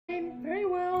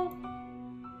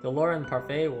Delora and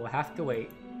Parfait will have to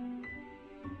wait.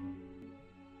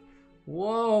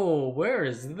 Whoa, where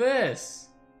is this?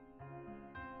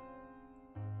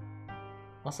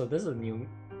 Also, this is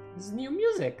new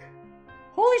music.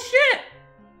 Holy shit!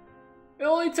 It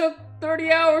only took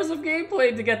 30 hours of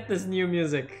gameplay to get this new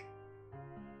music.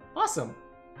 Awesome.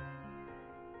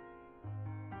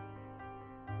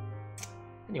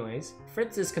 Anyways,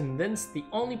 Fritz is convinced the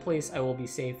only place I will be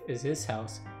safe is his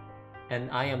house,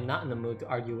 and I am not in the mood to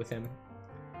argue with him.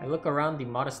 I look around the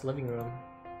modest living room.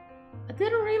 I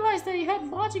didn't realize that you had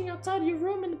lodging outside your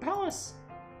room in the palace.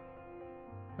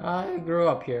 I grew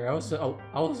up here. I was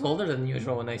older than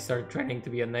usual when I started training to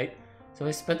be a knight, so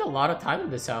I spent a lot of time in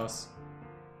this house.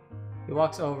 He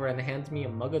walks over and hands me a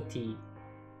mug of tea.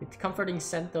 The comforting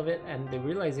scent of it and the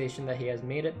realization that he has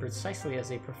made it precisely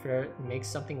as I prefer it makes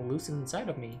something loosen inside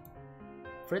of me.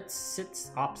 Fritz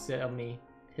sits opposite of me,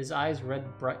 his eyes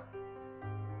bright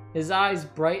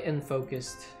and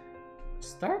focused.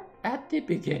 Start at the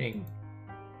beginning.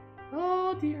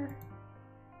 Oh dear.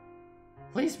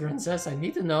 Please, princess, I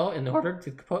need to know in order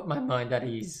to put my mind at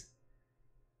ease.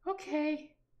 Okay.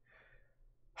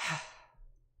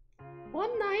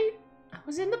 One night, I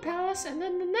was in the palace, and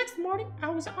then the next morning, I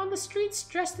was on the streets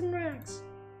dressed in rags.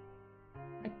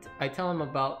 I tell him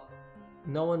about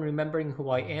no one remembering who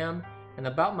I am, and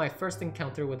about my first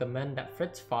encounter with the men that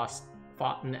Fritz fought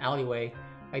in the alleyway.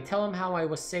 I tell him how I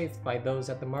was saved by those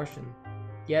at the Martian.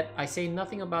 Yet, I say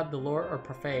nothing about Delora or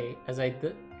Parfait, as I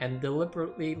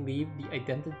deliberately leave the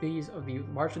identities of the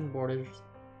Martian boarders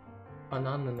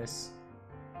anonymous.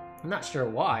 I'm not sure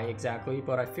why exactly,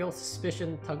 but I feel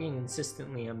suspicion tugging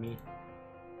insistently at me.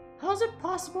 How is it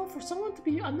possible for someone to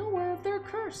be unaware of their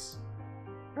curse?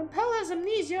 Rampell has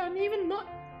amnesia, and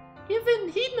even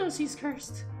he knows he's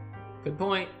cursed. Good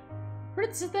point.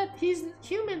 Fritz said that he's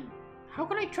human. How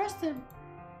can I trust him?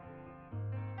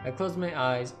 I close my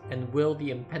eyes and will the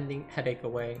impending headache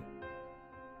away.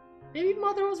 Maybe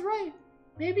Mother was right.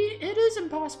 Maybe it is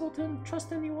impossible to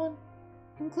trust anyone,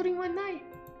 including my knight.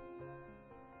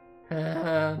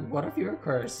 And what of your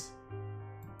curse?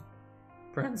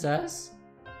 Princess?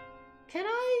 Can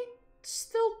I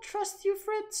still trust you,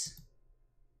 Fritz?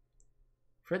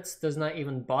 Fritz does not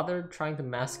even bother trying to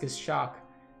mask his shock.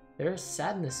 There is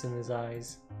sadness in his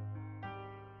eyes.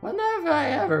 When have I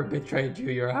ever betrayed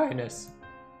you, Your Highness?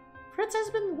 Fritz has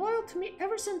been loyal to me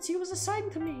ever since he was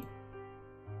assigned to me.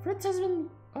 Fritz has been,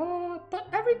 but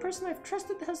every person I've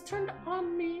trusted has turned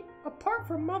on me apart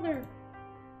from Mother.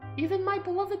 Even my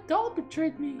beloved doll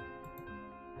betrayed me.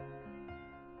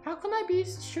 How can I be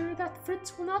sure that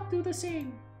Fritz will not do the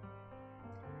same?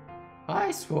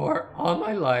 I swore all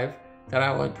my life that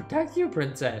I would protect you,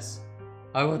 Princess.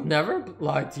 I would never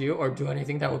lie to you or do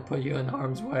anything that would put you in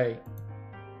harm's way.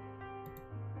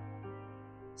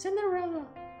 Cinderella,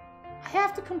 I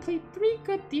have to complete 3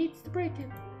 good deeds to break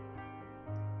it.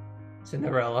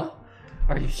 Cinderella?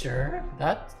 Are you sure?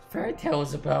 That fairy tale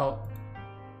is about...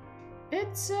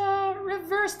 It's,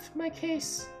 reversed my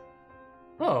case.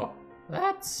 Oh,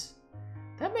 that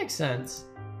makes sense.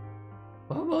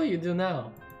 What will you do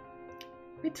now?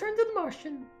 Return to the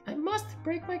Martian. I must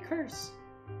break my curse.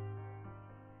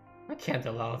 I can't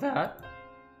allow that.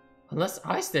 Unless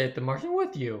I stay at the Martian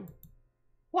with you.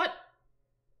 What?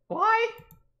 Why?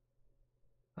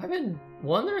 I've been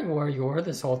wondering where you were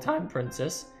this whole time,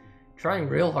 Princess. Trying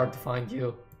real hard to find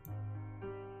you.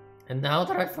 And now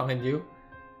that I found you,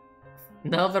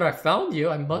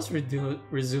 I must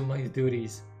resume my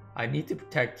duties. I need to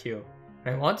protect you,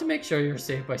 and I want to make sure you're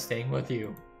safe by staying with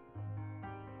you.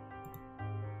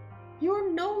 You're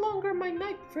no longer my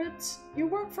knight, Fritz. You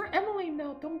work for Emily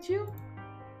now, don't you?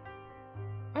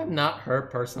 I'm not her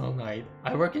personal knight.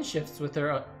 I work in shifts with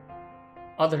her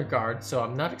other guards, so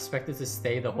I'm not expected to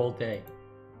stay the whole day.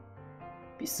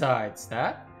 Besides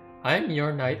that, I am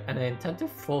your knight, and I intend to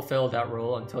fulfill that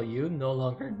role until you no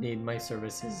longer need my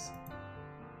services.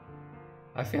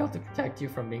 I failed to protect you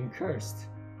from being cursed.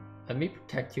 Let me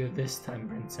protect you this time,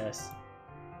 Princess.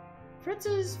 Fritz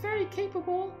is very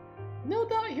capable. No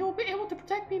doubt he will be able to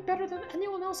protect me better than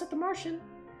anyone else at the Martian.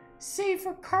 Save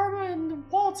for Karma and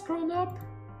Walt's grown up.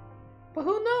 But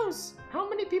who knows how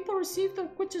many people received the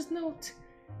witch's note?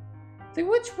 The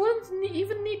witch wouldn't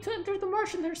even need to enter the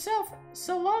Martian herself,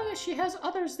 so long as she has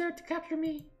others there to capture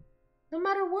me. No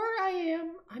matter where I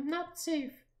am, I'm not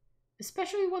safe.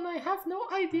 Especially when I have no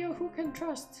idea who can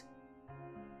trust.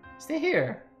 Stay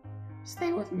here.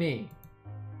 Stay with me.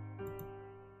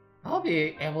 I'll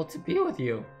be able to be with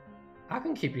you. I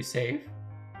can keep you safe.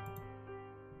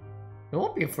 It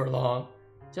won't be for long,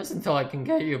 just until I can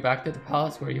get you back to the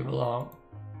palace where you belong.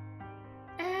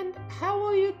 And how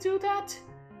will you do that?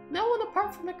 No one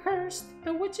apart from the cursed,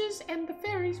 the witches, and the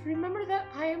fairies remember that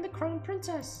I am the crown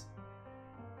princess.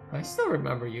 I still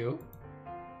remember you.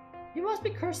 You must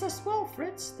be cursed as well,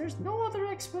 Fritz. There's no other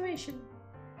explanation.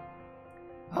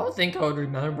 I would think I would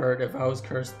remember it if I was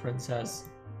cursed, princess.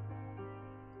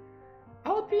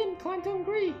 I would be inclined to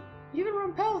agree. Even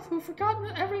Rumpel, who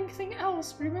forgotten everything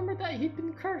else, remembered that he'd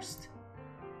been cursed.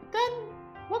 But then,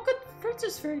 what could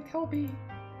Fritz's fairy tale be?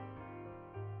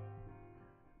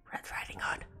 Red Riding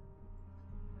Hood.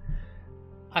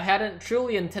 I hadn't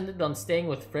truly intended on staying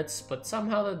with Fritz, but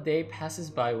somehow the day passes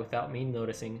by without me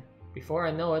noticing. Before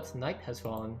I know it, night has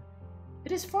fallen.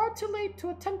 It is far too late to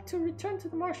attempt to return to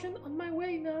the Martian on my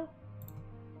way now.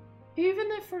 Even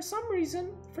if for some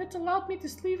reason, Fritz allowed me to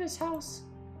leave his house.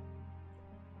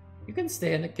 You can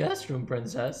stay in the guest room,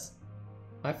 princess.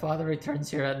 My father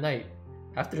returns here at night,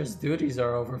 after his duties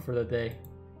are over for the day.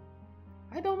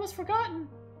 I'd almost forgotten.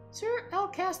 Sir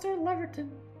Alcaster Leverton,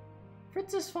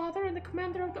 Fritz's father and the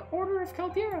commander of the Order of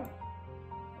Caldera.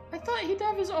 I thought he'd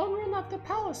have his own room at the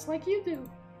palace like you do.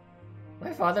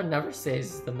 My father never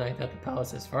stays the night at the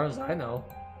palace as far as I know.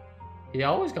 He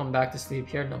always comes back to sleep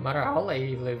here no matter how late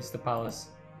he leaves the palace.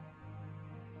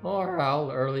 Or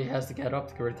how early he has to get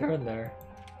up to return there.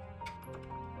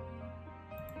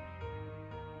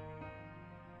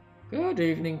 Good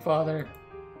evening, father.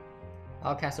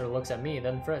 Alcaster looks at me,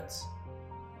 then Fritz.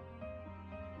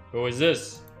 Who is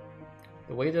this?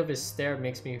 The weight of his stare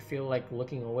makes me feel like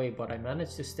looking away, but I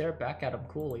manage to stare back at him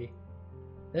coolly.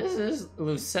 This is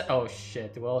Lucette. Oh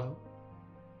shit, well.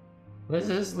 This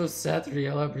is Lucette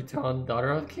Riella Breton,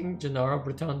 daughter of King Gennaro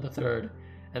Breton III,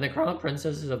 and the crown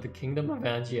princess of the Kingdom of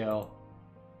Angiel.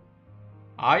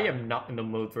 I am not in the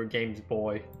mood for games,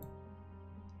 boy.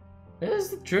 It is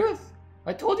the truth.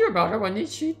 I told you about her when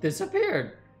she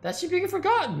disappeared. That she'd been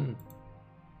forgotten.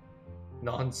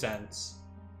 Nonsense.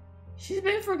 She's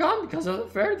been forgotten because of the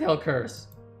fairy tale curse.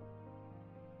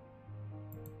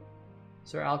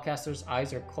 Sir Alcaster's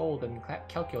eyes are cold and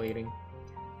calculating.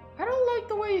 I don't like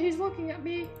the way he's looking at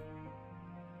me.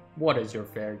 What is your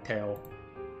fairy tale?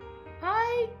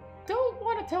 I don't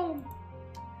want to tell him.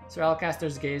 Sir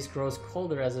Alcaster's gaze grows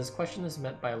colder as his question is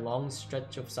met by a long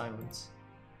stretch of silence.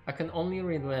 I only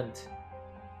relent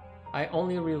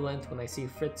when I see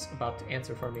Fritz about to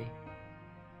answer for me.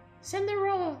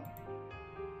 Cinderella.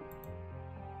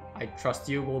 I trust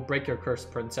you will break your curse,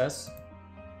 princess.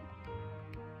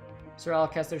 Sir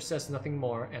Alcaster says nothing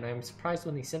more, and I am surprised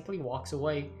when he simply walks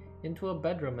away into a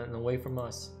bedroom and away from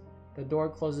us. The door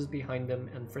closes behind him,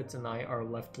 and Fritz and I are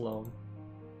left alone.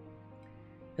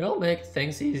 It'll make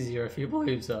things easier if he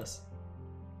believes us.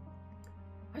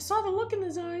 I saw the look in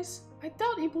his eyes. I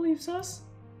doubt he believes us.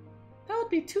 That would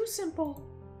be too simple.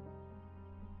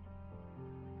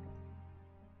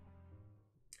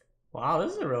 Wow,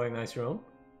 this is a really nice room.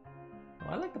 Oh,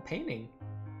 I like the painting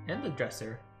and the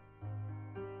dresser.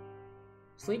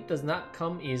 Sleep does not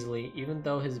come easily, even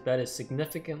though his bed is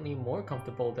significantly more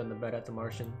comfortable than the bed at the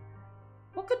Martian.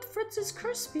 What could Fritz's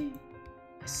curse be?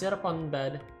 I sit up on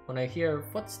bed when I hear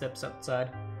footsteps outside.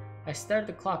 I stare at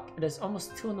the clock. It is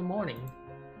almost 2 in the morning.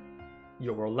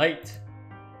 You were late.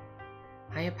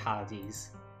 My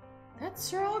apologies. That's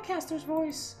Sir Alcaster's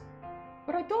voice,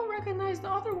 but I don't recognize the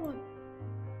other one.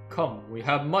 Come, we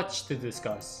have much to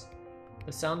discuss.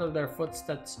 The sound of their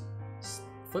footsteps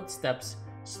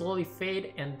slowly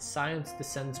fade and silence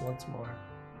descends once more.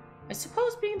 I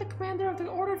suppose being the commander of the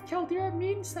Order of Caldera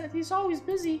means that he's always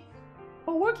busy,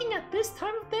 but working at this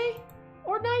time of day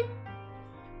or night?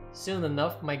 Soon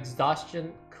enough, my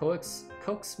exhaustion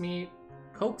coaxes me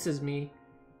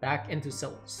back into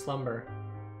slumber.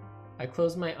 I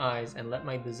close my eyes and let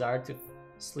my desire to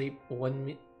sleep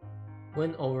win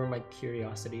over my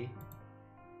curiosity.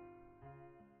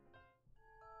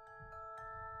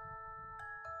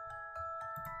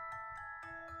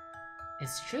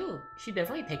 It's true. She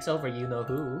definitely takes over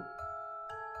you-know-who.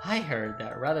 I heard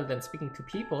that rather than speaking to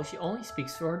people, she only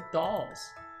speaks to her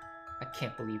dolls. I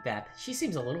can't believe that. She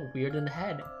seems a little weird in the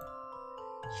head.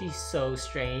 She's so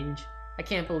strange. I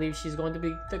can't believe she's going to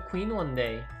be the queen one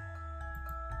day.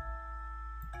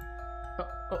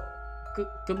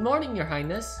 Good morning, Your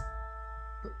Highness.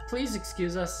 Please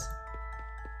excuse us.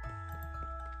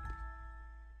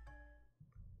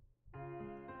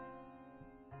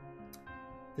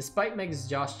 Despite my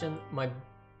exhaustion, my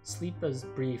sleep is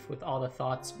brief with all the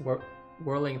thoughts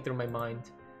whirling through my mind.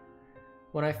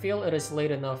 When I feel it is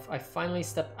late enough, I finally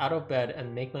step out of bed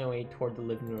and make my way toward the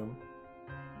living room.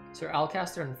 Sir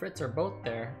Alcaster and Fritz are both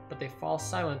there, but they fall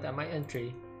silent at my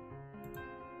entry.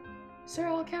 Sir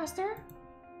Alcaster?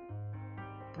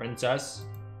 Princess?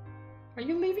 Are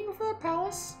you leaving for the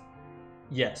palace?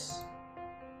 Yes.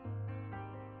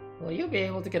 Will you be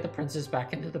able to get the princess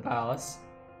back into the palace?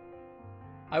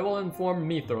 I will inform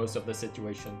Mithros of the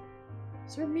situation.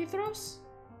 Sir Mithros?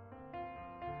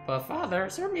 But father,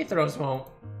 Sir Mithros won't.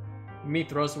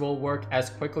 Mithros will work as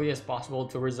quickly as possible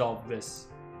to resolve this.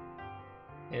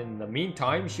 In the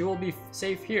meantime, she will be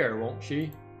safe here, won't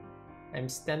she? I'm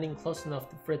standing close enough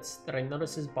to Fritz that I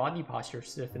notice his body posture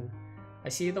stiffen. I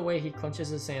see the way he clenches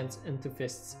his hands into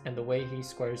fists and the way he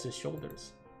squares his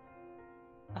shoulders.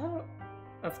 Oh,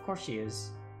 of course she is.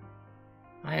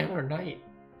 I am her knight.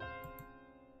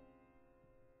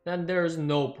 Then there's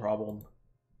no problem.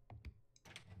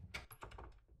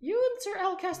 You and Sir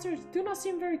Alcaster do not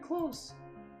seem very close.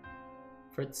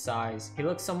 Fritz sighs. He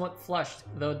looks somewhat flushed,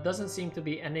 though it doesn't seem to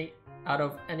be out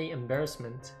of any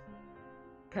embarrassment.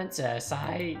 Princess,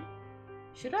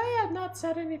 should I have not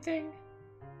said anything?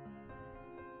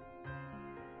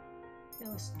 Yeah,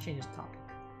 let's change the topic.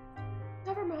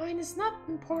 Never mind, it's not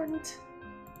important.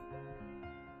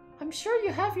 I'm sure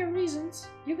you have your reasons.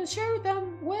 You can share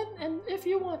them when and if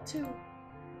you want to.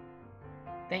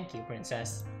 Thank you,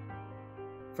 Princess.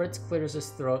 Fritz clears his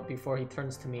throat before he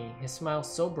turns to me, his smile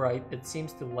so bright it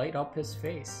seems to light up his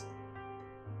face.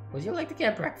 Would you like to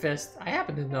get breakfast? I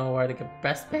happen to know where the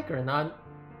best baker in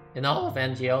all of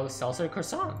NGO sells her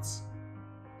croissants.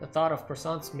 The thought of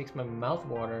croissants makes my mouth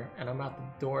water, and I'm out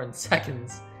the door in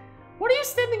seconds. What are you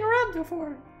standing around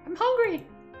for? I'm hungry!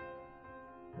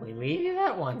 We leave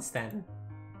at once then.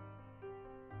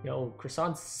 Yo,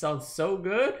 croissants sound so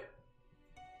good.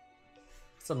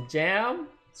 Some jam,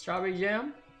 strawberry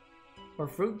jam, or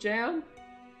fruit jam,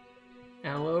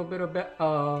 and a little bit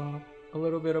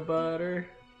of butter.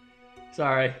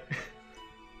 Sorry.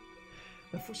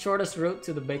 The shortest route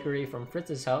to the bakery from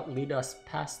Fritz's house lead us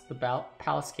past the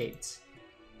palace gates.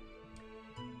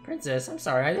 Princess, I'm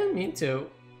sorry, I didn't mean to.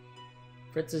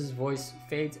 Fritz's voice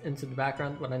fades into the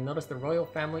background when I notice the royal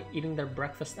family eating their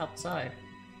breakfast outside.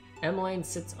 Emmeline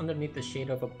sits underneath the shade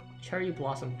of a cherry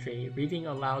blossom tree, reading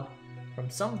aloud from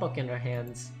some book in her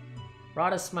hands.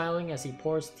 Rod is smiling as he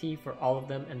pours tea for all of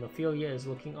them, and Ophelia is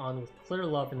looking on with clear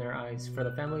love in her eyes for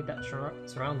the family that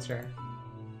surrounds her.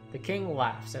 The king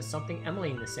laughs at something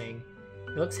Emmeline is saying.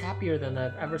 He looks happier than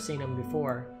I've ever seen him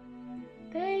before.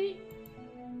 They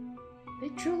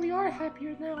truly are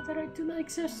happier now that I do not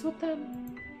exist with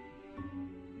them.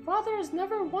 Father has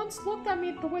never once looked at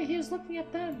me the way he is looking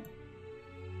at them.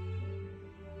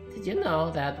 Did you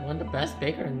know that when the best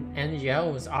baker in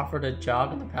NGL was offered a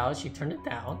job in the palace, she turned it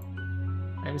down?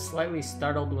 I'm slightly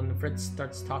startled when Fritz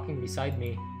starts talking beside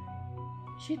me.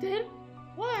 She did?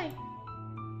 Why?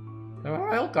 The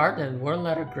royal garden wouldn't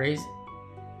let her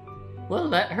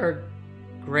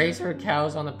graze her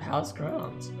cows on the palace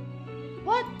grounds.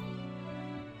 What?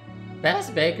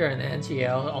 Best baker in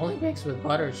NGL only bakes with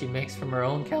butter she makes from her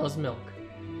own cow's milk.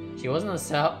 She wasn't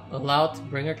allowed to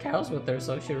bring her cows with her,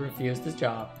 so she refused the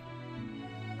job.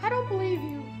 I don't believe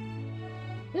you.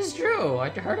 It's true. I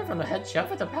heard it from the head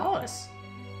chef at the palace.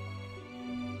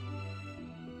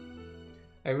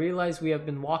 I realize we have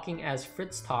been walking as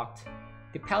Fritz talked.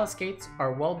 The palace gates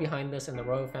are well behind us and the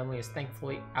royal family is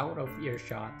thankfully out of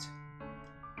earshot.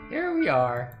 Here we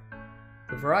are.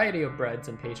 The variety of breads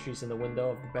and pastries in the window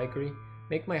of the bakery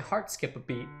make my heart skip a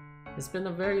beat. It's been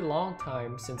a very long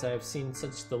time since I have seen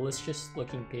such delicious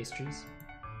looking pastries.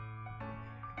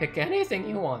 Pick anything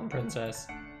you want, Princess.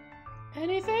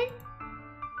 Anything?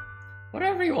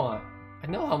 Whatever you want. I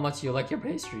know how much you like your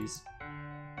pastries.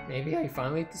 Maybe I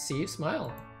finally get to see you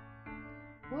smile.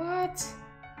 What?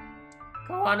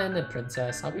 Go on in,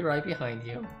 Princess. I'll be right behind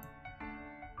you.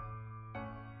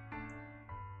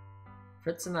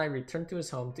 Fritz and I return to his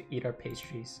home to eat our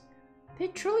pastries. They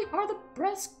truly are the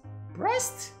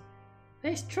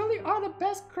They truly are the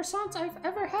best croissants I've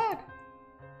ever had.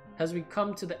 As we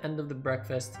come to the end of the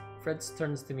breakfast, Fritz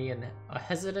turns to me and a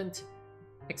hesitant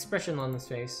expression on his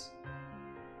face.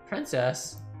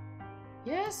 Princess?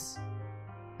 Yes?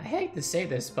 I hate to say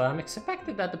this, but I'm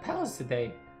expected at the palace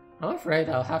today. I'm afraid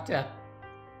I'll have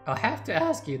to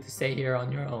ask you to stay here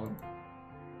on your own.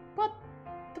 But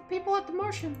the people at the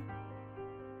Martian.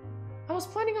 I was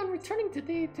planning on returning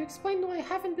today to explain why I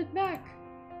haven't been back.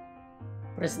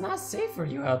 But it's not safe for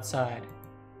you outside.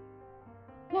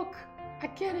 Look, I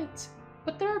get it,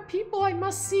 but there are people I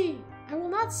must see. I will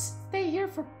not stay here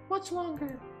for much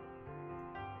longer.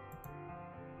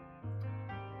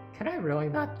 Can I really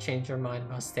not change your mind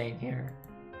about staying here?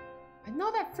 I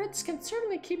know that Fritz can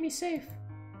certainly keep me safe,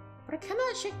 but I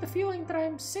cannot shake the feeling that I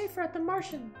am safer at the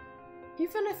Martian,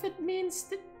 even if it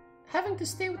means having to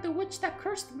stay with the witch that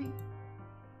cursed me.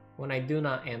 When I do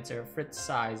not answer, Fritz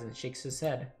sighs and shakes his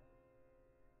head.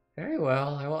 Very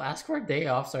well, I will ask for a day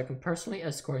off so I can personally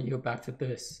escort you back to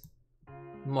this.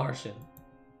 Martian.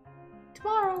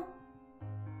 Tomorrow.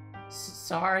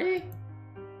 Sorry?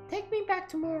 Take me back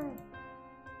tomorrow.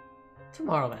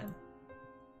 Tomorrow then.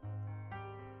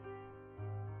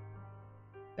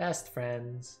 Best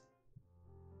friends.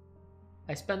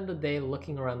 I spend the day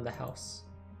looking around the house.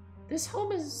 This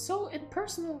home is so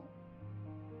impersonal.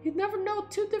 You'd never know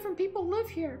two different people live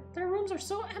here. Their rooms are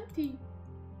so empty.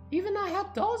 Even I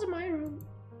have dolls in my room.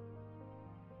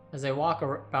 As I walk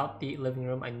about the living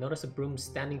room, I notice a broom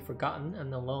standing forgotten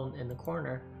and alone in the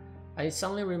corner. I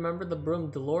suddenly remember the broom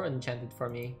Delora enchanted for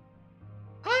me.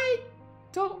 I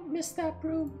don't miss that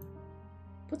broom.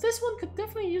 But this one could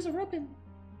definitely use a ribbon.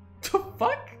 The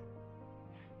fuck?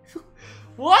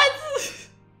 What?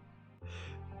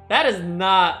 That is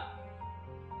not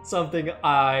something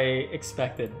I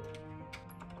expected.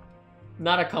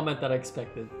 Not a comment that I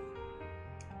expected.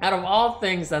 Out of all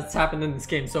things that's happened in this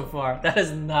game so far, that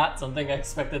is not something I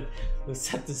expected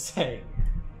Lucette to say.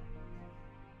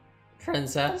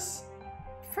 Princess?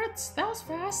 Fritz, that was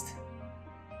fast.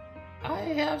 I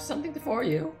have something for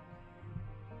you.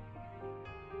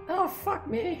 Oh, fuck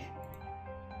me.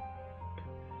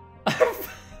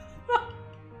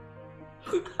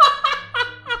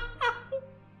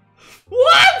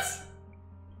 What?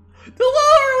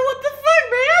 Delora, what the fuck,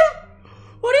 man?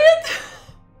 What are you doing?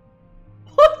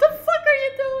 What the fuck are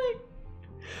you doing?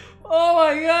 Oh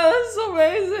my god, that's so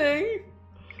amazing.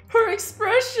 Her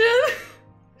expression.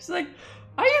 She's like,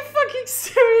 are you fucking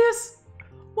serious?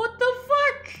 What the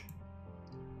fuck?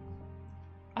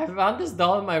 I found this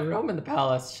doll in my room in the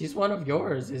palace. She's one of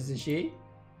yours, isn't she?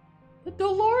 The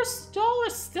Dolores doll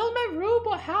is still in my room,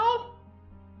 but how?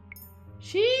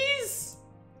 She's...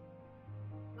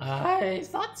 I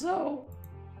thought so.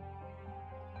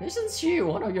 Isn't she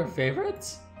one of your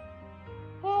favorites?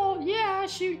 Oh, yeah,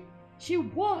 she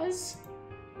was.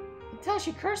 Until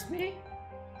she cursed me.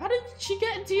 How did she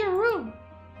get into your room?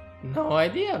 No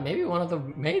idea. Maybe one of the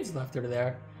maids left her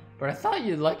there. But I thought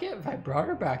you'd like it if I brought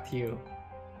her back to you.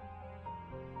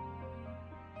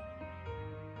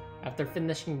 After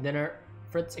finishing dinner,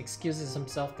 Fritz excuses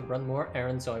himself to run more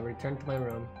errands, so I return to my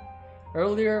room.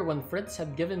 Earlier, when Fritz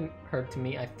had given her to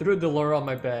me, I threw Delora on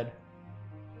my bed.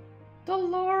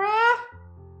 Delora?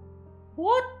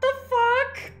 What the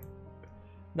fuck?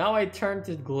 Now I turn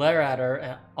to glare at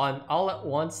her, and all at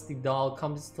once the doll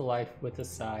comes to life with a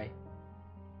sigh.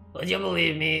 Would you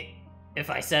believe me if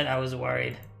I said I was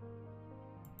worried?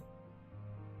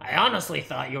 I honestly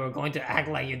thought you were going to act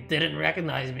like you didn't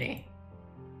recognize me.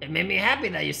 It made me happy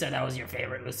that you said I was your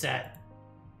favorite, Lucette.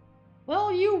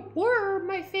 Well, you were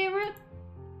my favorite.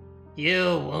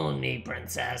 You wound me,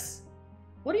 princess.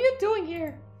 What are you doing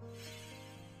here?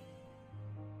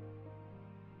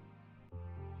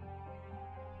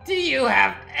 Do you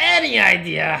have any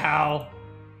idea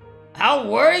how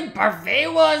worried Parfait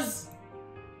was?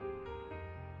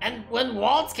 And when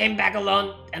Waltz came back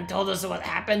alone and told us what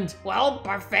happened, well,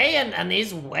 Parfait and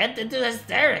Anise went into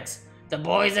hysterics. The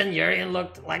boys and Urian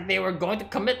looked like they were going to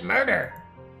commit murder.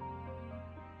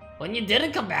 When you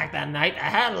didn't come back that night, I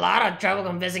had a lot of trouble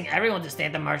convincing everyone to stay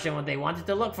at the Martian when they wanted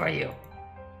to look for you.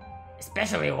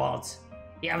 Especially Waltz.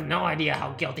 You have no idea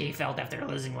how guilty he felt after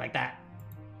losing like that.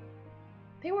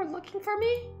 They were looking for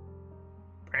me?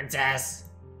 Princess,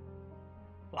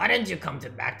 why didn't you come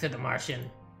back to the Martian?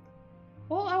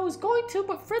 Well, I was going to,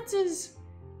 but Fritz is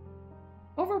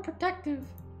overprotective.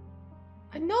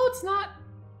 I know it's not...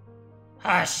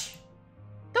 Hush!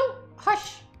 Don't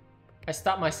hush! I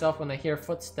stop myself when I hear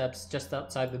footsteps just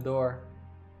outside the door.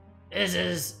 This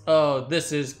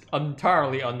is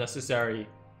entirely unnecessary.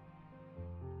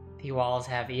 The walls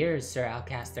have ears, Sir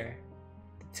Alcaster.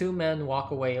 The two men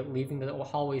walk away, leaving the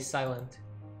hallway silent.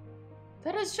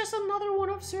 That is just another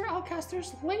one of Sir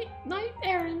Alcaster's late night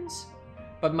errands.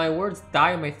 But my words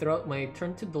die in my throat when I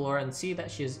turn to Delora and see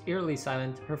that she is eerily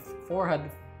silent, her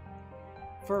forehead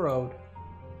furrowed.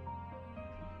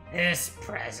 This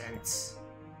presence.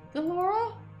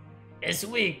 Delora? It's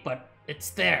weak, but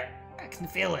it's there. I can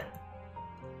feel it.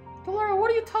 Delora,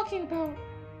 what are you talking about?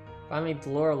 Finally,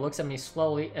 Delora looks at me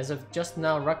slowly, as if just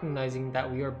now recognizing that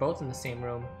we are both in the same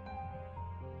room.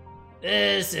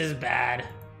 This is bad.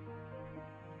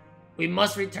 We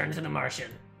must return to the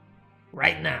Martian.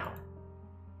 Right now.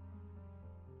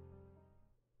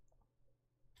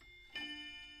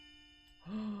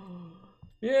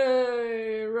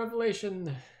 Yay!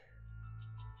 Revelation!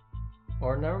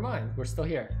 Or never mind, we're still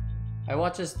here. I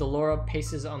watch as Delora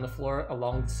paces on the floor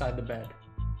alongside the bed.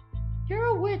 You're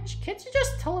a witch. Can't you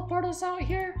just teleport us out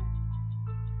here?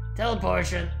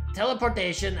 Teleportation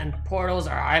and portals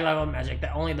are high-level magic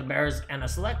that only the bears and a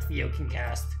select few can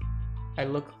cast. I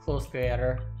look closely at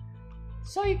her.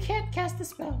 So you can't cast the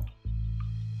spell.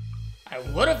 I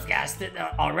would have cast it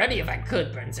already if I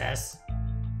could, Princess.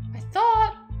 I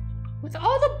thought, with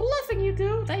all the bluffing you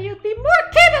do, that you'd be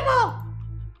more capable!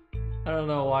 I don't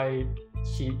know why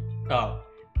she... Oh.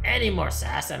 Any more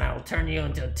sass and I will turn you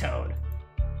into a toad.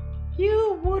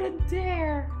 You wouldn't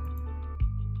dare.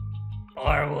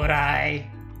 Or would I?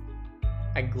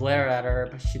 I glare at her,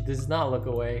 but she does not look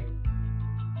away.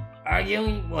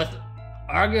 Arguing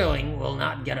will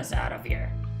not get us out of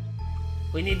here.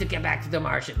 We need to get back to the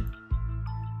Martian.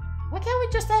 Why can't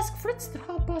we just ask Fritz to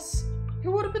help us? It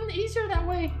would have been easier that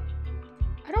way.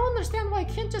 I don't understand why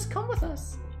he can't just come with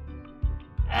us.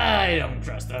 I don't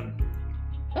trust him.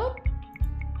 Oh,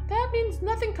 that means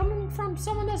nothing coming from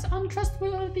someone as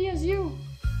untrustworthy as you.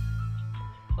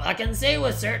 Well, I can say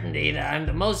with certainty that I'm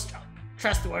the most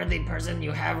trustworthy person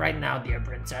you have right now, dear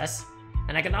princess.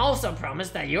 And I can also promise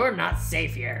that you're not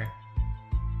safe here.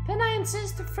 Then I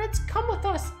insist that Fritz come with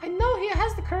us. I know he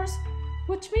has the curse,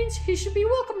 which means he should be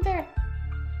welcome there.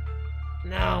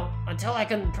 No, until I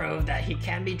can prove that he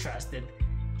can be trusted,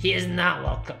 he is not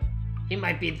welcome. He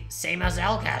might be the same as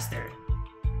Alcaster.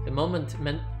 The moment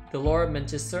Delora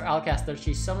mentions Sir Alcaster,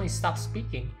 she suddenly stops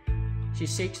speaking. She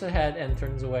shakes her head and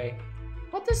turns away.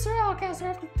 What does Sir Alcaster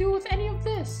have to do with any of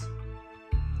this?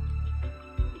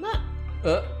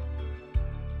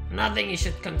 Nothing you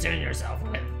should concern yourself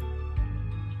with.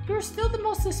 You're still the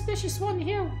most suspicious one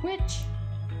here, witch.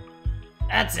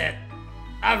 That's it.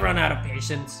 I've run out of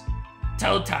patience.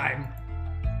 Toad time.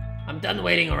 I'm done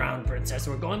waiting around, princess.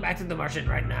 We're going back to the Martian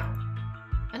right now.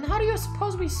 And how do you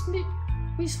suppose we'll sneak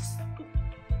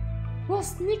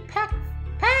past...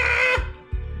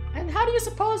 And how do you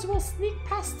suppose we'll sneak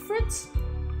past Fritz?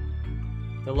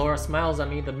 Delora smiles at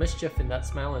me. The mischief in that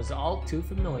smile is all too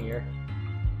familiar.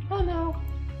 Oh no.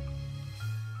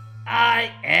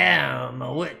 I am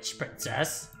a witch,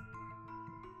 princess.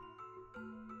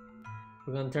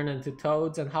 We're gonna turn into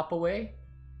toads and hop away?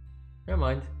 Never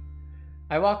mind.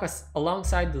 I walk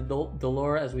alongside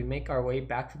Delora as we make our way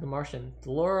back to the Martian.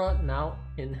 Delora, now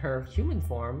in her human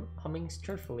form, humming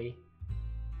cheerfully.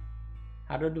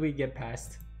 How did we get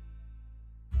past?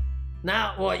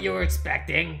 Not what you were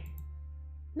expecting.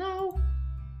 No.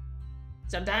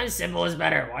 Sometimes simple is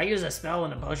better. Why use a spell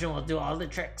when a potion will do all the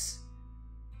tricks?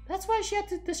 That's why she had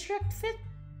to distract Fritz.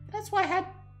 That's why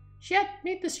she had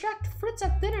me distract Fritz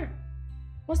at dinner.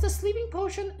 Was the sleeping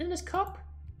potion in his cup?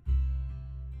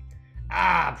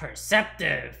 Ah,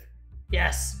 perceptive.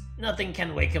 Yes, nothing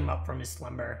can wake him up from his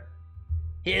slumber.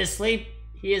 He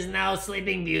is now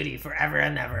Sleeping Beauty forever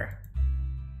and ever.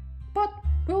 But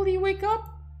will he wake up?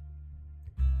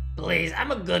 Please,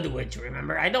 I'm a good witch,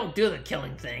 remember? I don't do the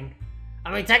killing thing.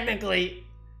 I mean, technically,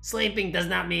 sleeping does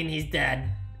not mean he's dead.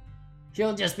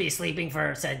 He'll just be sleeping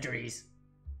for centuries.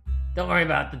 Don't worry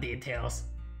about the details.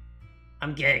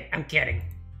 I'm kidding.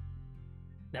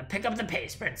 Now pick up the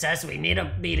pace, princess. We need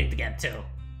a meeting to get to.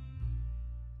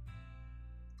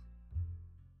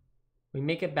 We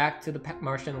make it back to the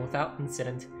Martian without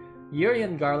incident. Yuri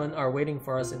and Garland are waiting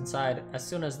for us inside. As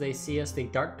soon as they see us, they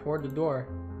dart toward the door.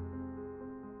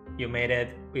 You made it.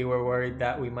 We were worried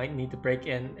that we might need to break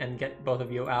in and get both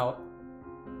of you out.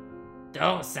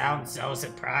 Don't sound so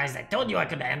surprised. I told you I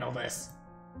could handle this.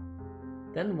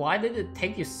 Then why did it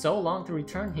take you so long to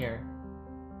return here?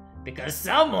 Because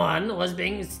someone was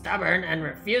being stubborn and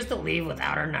refused to leave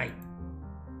without her knight.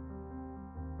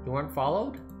 You weren't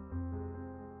followed?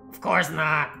 Of course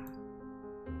not.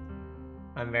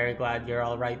 I'm very glad you're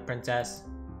alright, princess.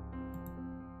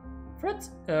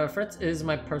 Fritz is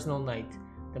my personal knight.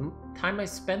 The time I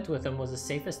spent with him was the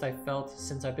safest I've felt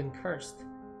since I've been cursed.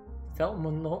 It felt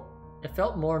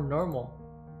more normal.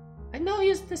 I know he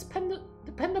is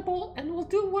dependable and will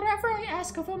do whatever I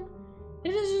ask of him.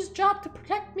 It is his job to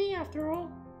protect me, after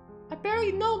all. I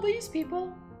barely know these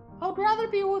people. I would rather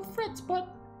be with Fritz, but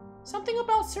something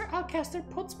about Sir Alcaster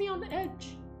puts me on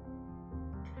edge.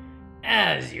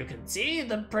 As you can see,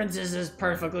 the princess is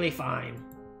perfectly fine.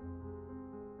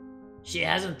 She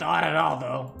hasn't thought at all,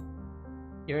 though.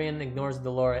 Irian ignores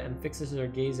Delora and fixes her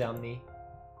gaze on me.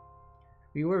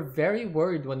 We were very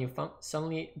worried when you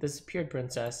suddenly disappeared,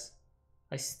 princess.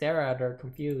 I stare at her,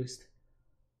 confused.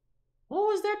 What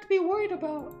was there to be worried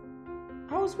about?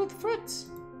 I was with Fritz.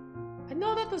 I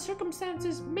know that the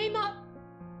circumstances may not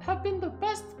have been the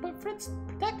best, but Fritz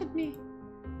protected me.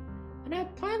 And I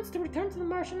had plans to return to the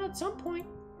Martian at some point.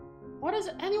 Why does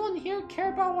anyone here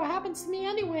care about what happens to me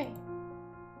anyway?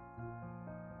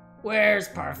 Where's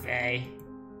Parfait?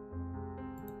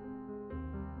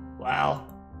 Well,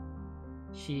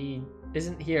 she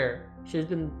isn't here.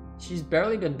 She's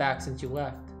barely been back since you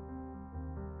left.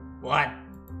 What?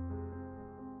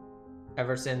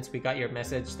 Ever since we got your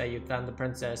message that you found the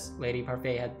princess, Lady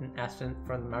Parfait had been absent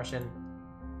from the Martian.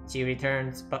 She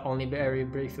returns, but only very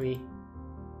briefly.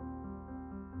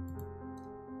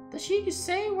 Does she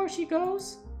say where she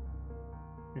goes?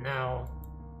 No.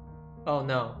 Oh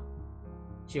no.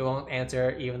 She won't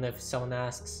answer even if someone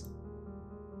asks.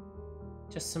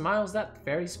 Just smiles that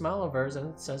very smile of hers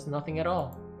and says nothing at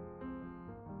all.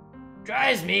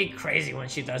 Drives me crazy when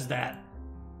she does that.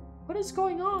 What is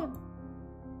going on?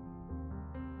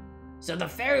 So the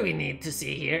fairy we need to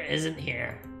see here isn't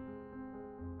here.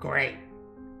 Great.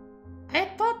 I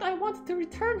had thought I wanted to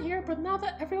return here, but now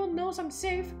that everyone knows I'm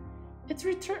safe, it's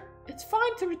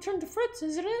fine to return to Fritz,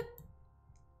 isn't it?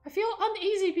 I feel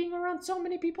uneasy being around so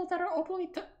many people that are openly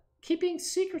keeping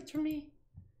secrets from me.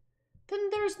 Then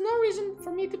there's no reason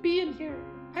for me to be in here.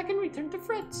 I can return to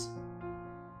Fritz.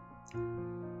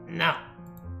 No.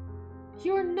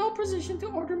 You are in no position to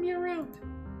order me around.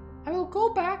 I will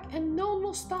go back and no one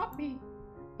will stop me.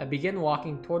 I begin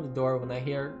walking toward the door when I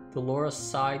hear Delora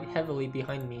sigh heavily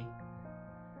behind me.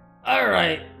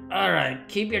 Alright,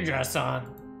 keep your dress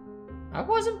on. I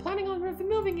wasn't planning on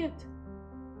removing it.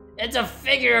 It's a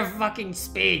figure of fucking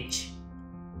speech.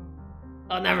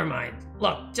 Oh, never mind.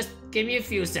 Look, just give me a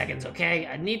few seconds, okay?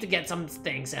 I need to get some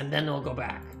things and then we'll go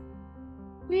back.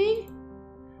 We?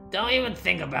 Don't even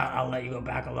think about I'll let you go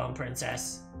back alone,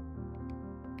 princess.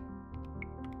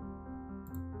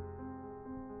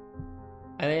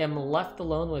 I am left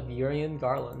alone with Yuri and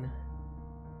Garland.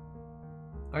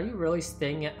 Are you really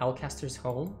staying at Alcaster's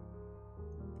home?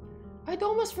 I'd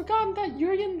almost forgotten that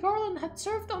Yuri and Garland had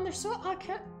served under Sir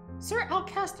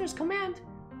Alcaster's command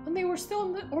when they were still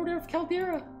in the Order of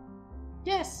Caldera.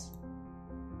 Yes.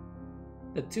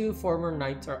 The two former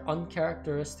knights are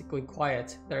uncharacteristically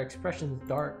quiet, their expressions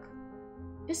dark.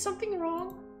 Is something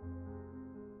wrong?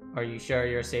 Are you sure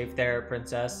you're safe there,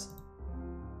 princess?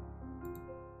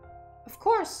 Of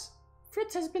course.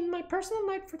 Fritz has been my personal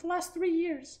knight for the last 3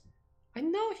 years. I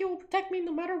know he will protect me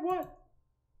no matter what.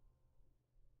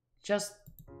 Just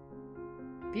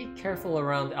be careful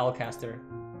around Alcaster.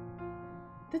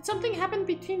 Did something happen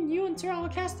between you and Sir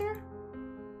Alcaster?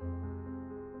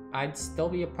 I'd still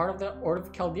be a part of the Order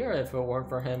of Caldera if it weren't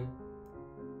for him.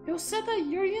 It was said that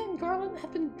Yuri and Garland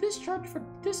had been discharged for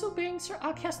disobeying Sir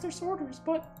Alcaster's orders,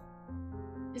 but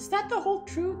is that the whole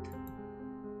truth?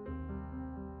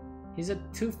 He's a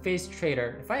two-faced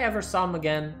traitor. If I ever saw him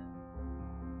again...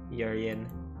 Yurian.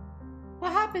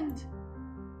 What happened?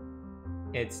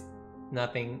 It's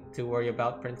nothing to worry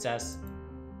about, princess.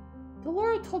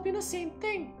 Delora told me the same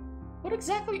thing. What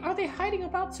exactly are they hiding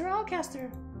about Sir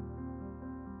Alcaster?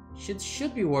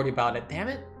 Should be worried about it, damn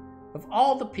it. Of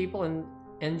all the people in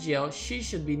NGL, she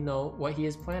should know what he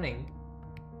is planning.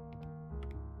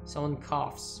 Someone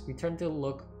coughs. We turn to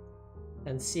look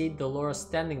and see Delora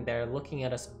standing there looking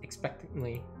at us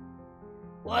expectantly.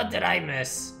 What did I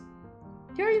miss?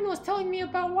 Yuri was telling me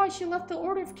about why she left the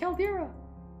Order of Caldera.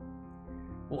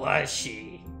 Was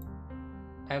she?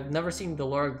 I've never seen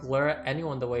Delora glare at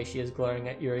anyone the way she is glaring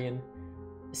at Urian.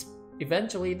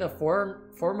 Eventually, the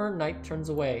former knight turns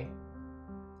away.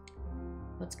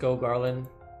 Let's go, Garland.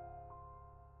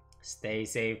 Stay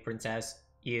safe, princess.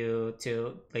 You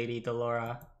too, Lady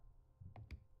Delora.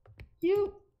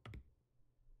 You...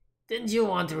 Didn't you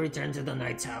want to return to the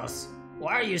knight's house?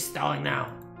 Why are you stalling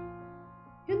now?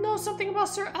 You know something about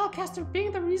Sir Alcaster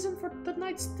being the reason for the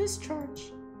knight's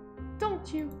discharge,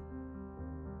 don't you?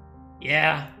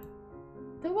 Yeah.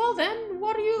 Well then,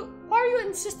 why are you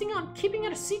insisting on keeping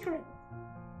it a secret?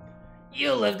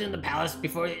 You lived in the palace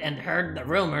before and heard the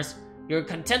rumors. You're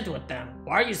content with them.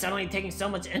 Why are you suddenly taking so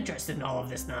much interest in all of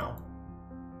this now?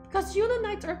 Because you the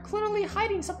knights are clearly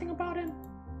hiding something about him.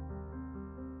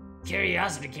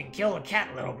 Curiosity can kill a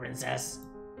cat, little princess.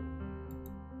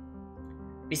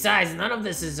 Besides, none of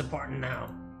this is important now.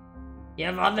 You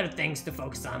have other things to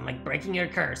focus on, like breaking your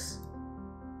curse.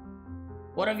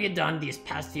 What have you done these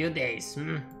past few days,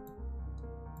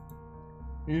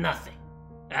 Nothing.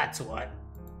 That's what.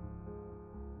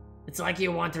 It's like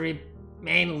you want to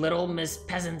remain Little Miss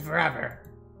Peasant forever.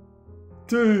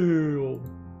 Damn.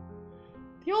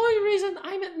 The only reason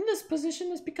I'm in this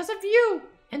position is because of you,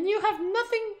 and you have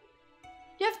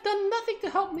done nothing to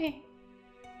help me.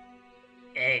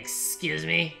 Excuse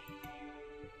me?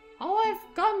 All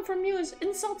I've gotten from you is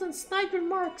insults and snide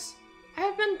remarks. I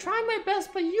have been trying my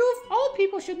best, but you of all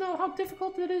people should know how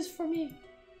difficult it is for me.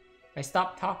 I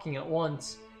stopped talking at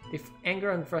once. The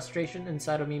anger and frustration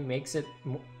inside of me makes it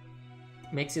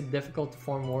difficult to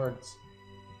form words.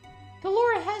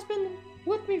 Delora has been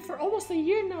with me for almost a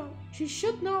year now. She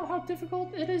should know how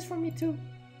difficult it is for me to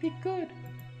be good.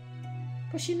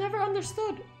 But she never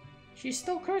understood. she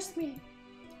still cursed me.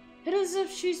 It is as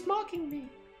if she's mocking me.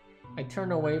 I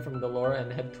turn away from Delora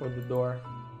and head toward the door.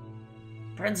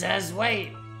 Princess,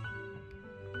 wait!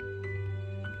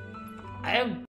 I am